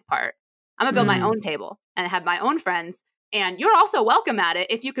ironic part. I'm gonna build my own table and have my own friends. And you're also welcome at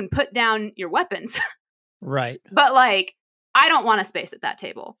it if you can put down your weapons. Right. But like, I don't want a space at that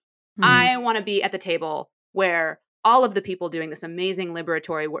table. I want to be at the table where all of the people doing this amazing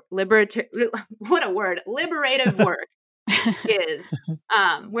liberative work is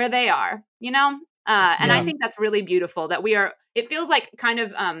where they are, and I think that's really beautiful that it feels like kind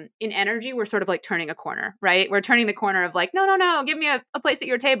of in energy, we're sort of like turning a corner, right? We're turning the corner of like, no, give me a place at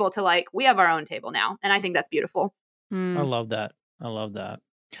your table, to like, we have our own table now. And I think that's beautiful. I love that.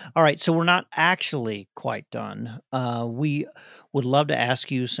 All right. So we're not actually quite done. We would love to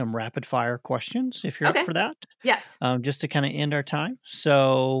ask you some rapid fire questions if you're up for that. Yes. Just to kind of end our time.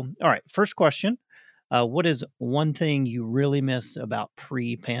 So, all right. First question. What is one thing you really miss about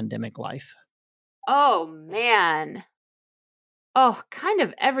pre-pandemic life? Oh, man. Oh, kind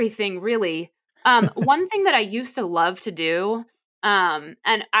of everything, really. One thing that I used to love to do, and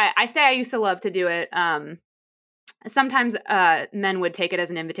I say I used to love to do it, sometimes men would take it as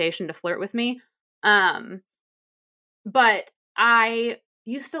an invitation to flirt with me. But I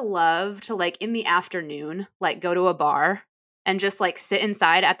used to love to, like, in the afternoon, like, go to a bar and just, like, sit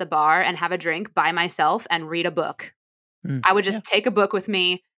inside at the bar and have a drink by myself and read a book. I would just take a book with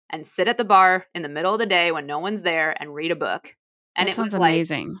me and sit at the bar in the middle of the day when no one's there and read a book. And That it sounds was like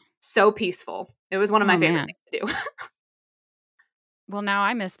amazing. so peaceful. It was one of my Oh, favorite man. things to do. Well, now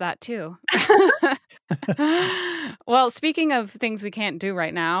I miss that too. Well, speaking of things we can't do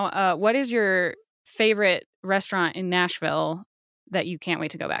right now, what is your favorite restaurant in Nashville that you can't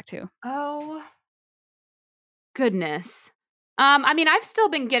wait to go back to? Oh, goodness. I mean, I've still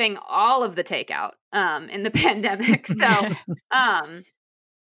been getting all of the takeout in the pandemic. So, um,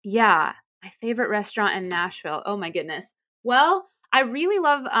 yeah, my favorite restaurant in Nashville. Oh my goodness. Well, I really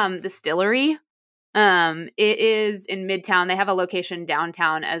love Distillery. It is in Midtown. They have a location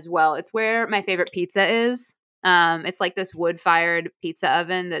downtown as well. It's where my favorite pizza is. It's like this wood-fired pizza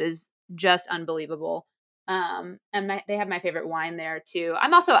oven that is just unbelievable. They have my favorite wine there too.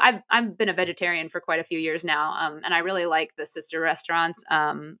 I've been a vegetarian for quite a few years now. And I really like the sister restaurants,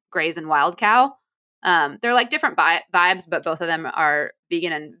 Gray's and Wild Cow. They're like different vibes, but both of them are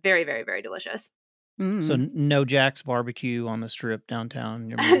vegan and very, very, very delicious. So Mm. no Jack's Barbecue on the Strip downtown.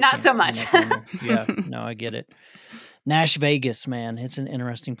 Not so much. Yeah, no, I get it. Nash Vegas, man, it's an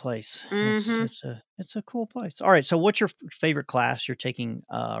interesting place. Mhm. It's a cool place. All right, so what's your favorite class you're taking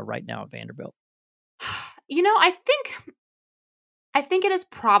right now at Vanderbilt? You know, I think it is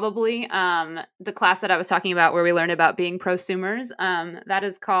probably the class that I was talking about where we learned about being prosumers. That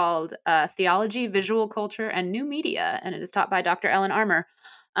is called Theology, Visual Culture, and New Media, and it is taught by Dr. Ellen Armour.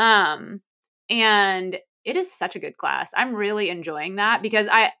 Um, and it is such a good class. I'm really enjoying that because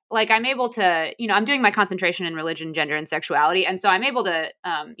I'm able to, I'm doing my concentration in religion, gender, and sexuality, and so I'm able to,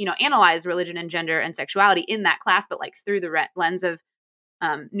 analyze religion and gender and sexuality in that class, but like through the lens of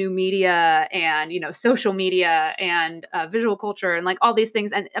new media and social media and visual culture and like all these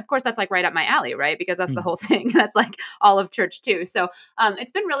things, and of course that's like right up my alley, right? Because that's the Mhm. whole thing. That's like all of church too. So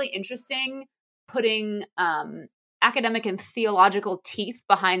it's been really interesting putting academic and theological teeth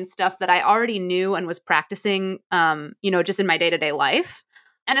behind stuff that I already knew and was practicing just in my day-to-day life.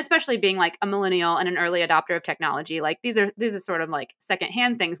 And especially being like a millennial and an early adopter of technology, like these are sort of like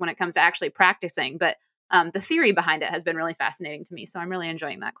secondhand things when it comes to actually practicing, but the theory behind it has been really fascinating to me. So I'm really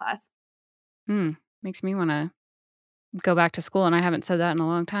enjoying that class. Makes me want to go back to school, and I haven't said that in a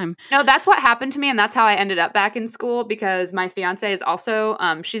long time. No, that's what happened to me. And that's how I ended up back in school because my fiance is also,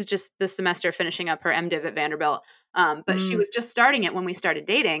 she's just this semester finishing up her MDiv at Vanderbilt. But she was just starting it when we started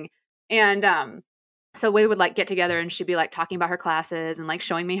dating. And so we would like get together and she'd be like talking about her classes and like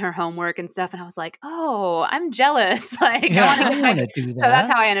showing me her homework and stuff. And I was like, oh, I'm jealous. Like, Yeah, I want to I get want back. to do So that's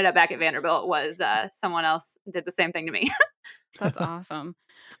that. how I ended up back at Vanderbilt was someone else did the same thing to me. That's awesome.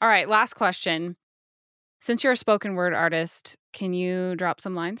 All right, last question. Since you're a spoken word artist, can you drop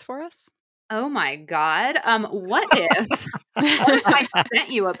some lines for us? Oh my God. What if I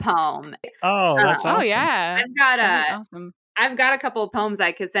sent you a poem? Oh, that's Oh, awesome. yeah. I've got That'd be a awesome. I've got a couple of poems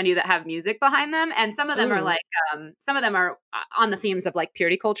I could send you that have music behind them, and some of them are Ooh. like some of them are on the themes of like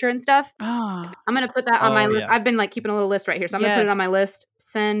purity culture and stuff. Oh, I'm gonna put that on my Oh, list. yeah. I've been like keeping a little list right here, so I'm gonna put it on my yes. list.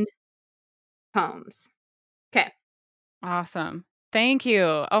 Send poems. Okay. Awesome. Thank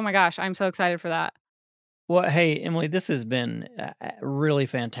you. Oh my gosh, I'm so excited for that. Well, hey, Emily, this has been really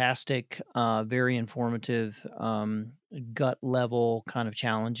fantastic, very informative, gut level, kind of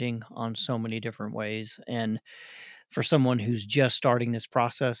challenging on so many different ways. And for someone who's just starting this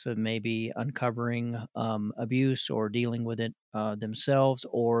process of maybe uncovering abuse or dealing with it themselves,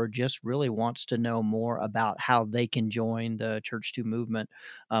 or just really wants to know more about how they can join the Church 2 movement,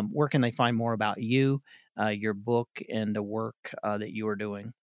 where can they find more about you, your book, and the work that you are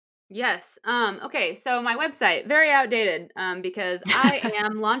doing? Yes. Okay. So my website, very outdated, because I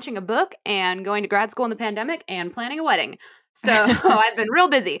am launching a book and going to grad school in the pandemic and planning a wedding. So I've been real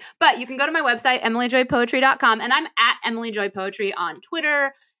busy. But you can go to my website, emilyjoypoetry.com, and I'm at Emily Joy Poetry on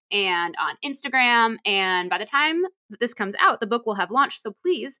Twitter and on Instagram. And by the time that this comes out, the book will have launched. So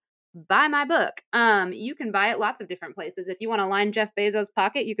please buy my book. You can buy it lots of different places. If you want to line Jeff Bezos'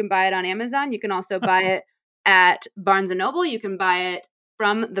 pocket, you can buy it on Amazon. You can also buy it at Barnes and Noble. You can buy it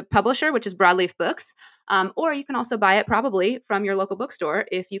from the publisher, which is Broadleaf Books, or you can also buy it probably from your local bookstore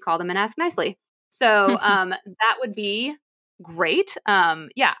if you call them and ask nicely. So that would be great.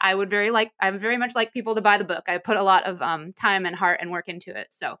 Yeah, I would very much like people to buy the book. I put a lot of time and heart and work into it.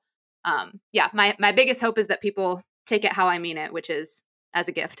 So yeah, my biggest hope is that people take it how I mean it, which is as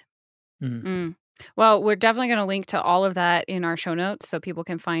a gift. Mhm. Well, we're definitely going to link to all of that in our show notes so people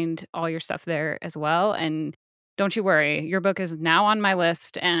can find all your stuff there as well. And don't you worry, your book is now on my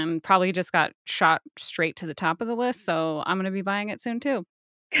list and probably just got shot straight to the top of the list. So I'm going to be buying it soon too.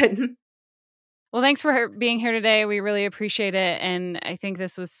 Good. Well, thanks for being here today. We really appreciate it. And I think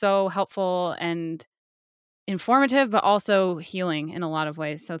this was so helpful and informative, but also healing in a lot of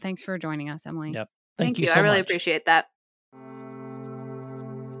ways. So thanks for joining us, Emily. Yep. Thank Thank you you. I so really much. appreciate that.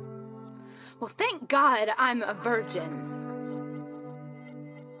 Well, thank God I'm a virgin.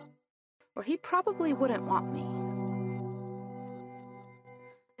 Or he probably wouldn't want me.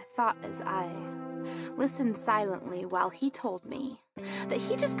 I thought as I listened silently while he told me that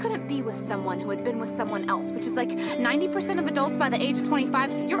he just couldn't be with someone who had been with someone else, which is like 90% of adults by the age of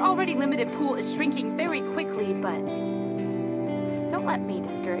 25, so your already limited pool is shrinking very quickly, but don't let me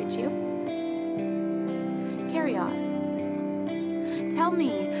discourage you. Carry on. Tell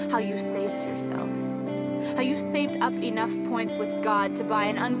me how you saved yourself. How you saved up enough points with God to buy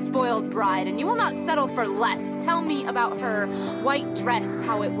an unspoiled bride, and you will not settle for less. Tell me about her white dress,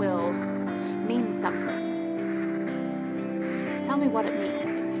 how it will mean something. Tell me what it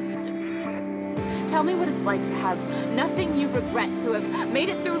means. Tell me what it's like to have nothing you regret, to have made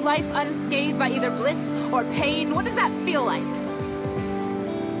it through life unscathed by either bliss or pain. What does that feel like?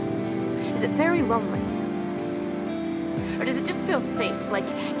 Is it very lonely? Or does it just feel safe, like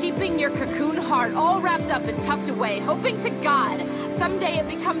keeping your cocoon heart all wrapped up and tucked away, hoping to God someday it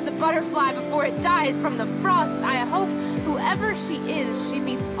becomes a butterfly before it dies from the frost? I hope whoever she is, she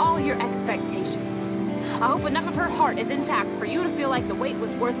meets all your expectations. I hope enough of her heart is intact for you to feel like the wait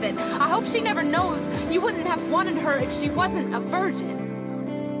was worth it. I hope she never knows you wouldn't have wanted her if she wasn't a virgin.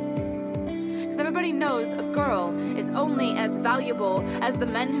 Because everybody knows a girl is only as valuable as the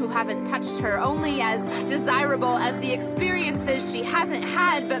men who haven't touched her, only as desirable as the experiences she hasn't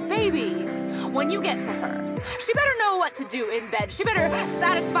had. But baby, when you get to her, she better know what to do in bed. She better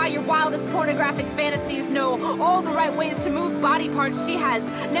satisfy your wildest pornographic fantasies, know all the right ways to move body parts she has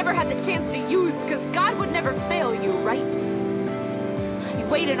never had the chance to use, because God would never fail you, right? You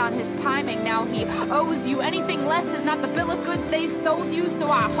waited on his timing, now he owes you. Anything less is not the bill of goods they sold you, so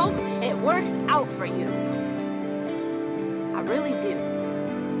I hope it works out for you. I really do.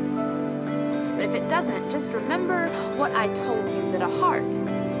 But if it doesn't, just remember what I told you, that a heart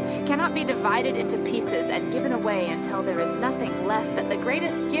cannot be divided into pieces and given away until there is nothing left, that the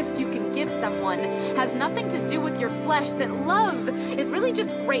greatest gift you can give someone has nothing to do with your flesh, that love is really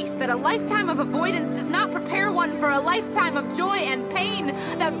just grace, that a lifetime of avoidance does not prepare one for a lifetime of joy and pain,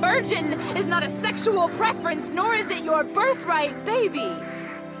 that virgin is not a sexual preference, nor is it your birthright, baby.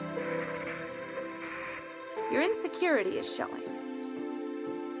 Your insecurity is showing.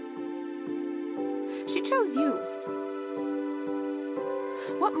 She chose you.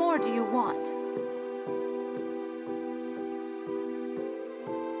 What more do you want?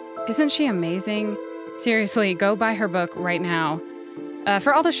 Isn't she amazing? Seriously, go buy her book right now.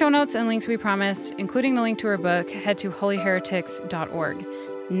 For all the show notes and links we promised, including the link to her book, head to holyheretics.org.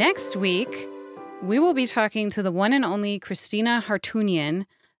 Next week, we will be talking to the one and only Christina Hartunian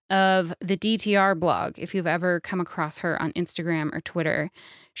of the DTR blog, if you've ever come across her on Instagram or Twitter.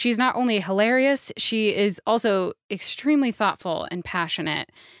 She's not only hilarious, she is also extremely thoughtful and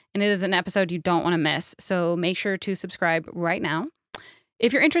passionate, and it is an episode you don't want to miss, so make sure to subscribe right now.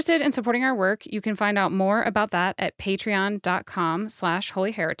 If you're interested in supporting our work, you can find out more about that at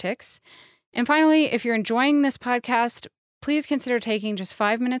patreon.com/holyheretics. And finally, if you're enjoying this podcast, please consider taking just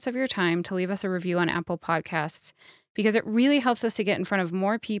 5 minutes of your time to leave us a review on Apple Podcasts, because it really helps us to get in front of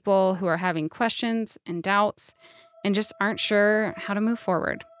more people who are having questions and doubts and just aren't sure how to move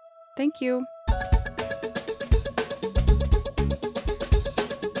forward. Thank you.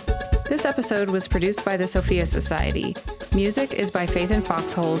 This episode was produced by the Sophia Society. Music is by Faith in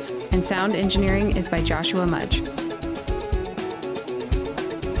Foxholes, and sound engineering is by Joshua Mudge.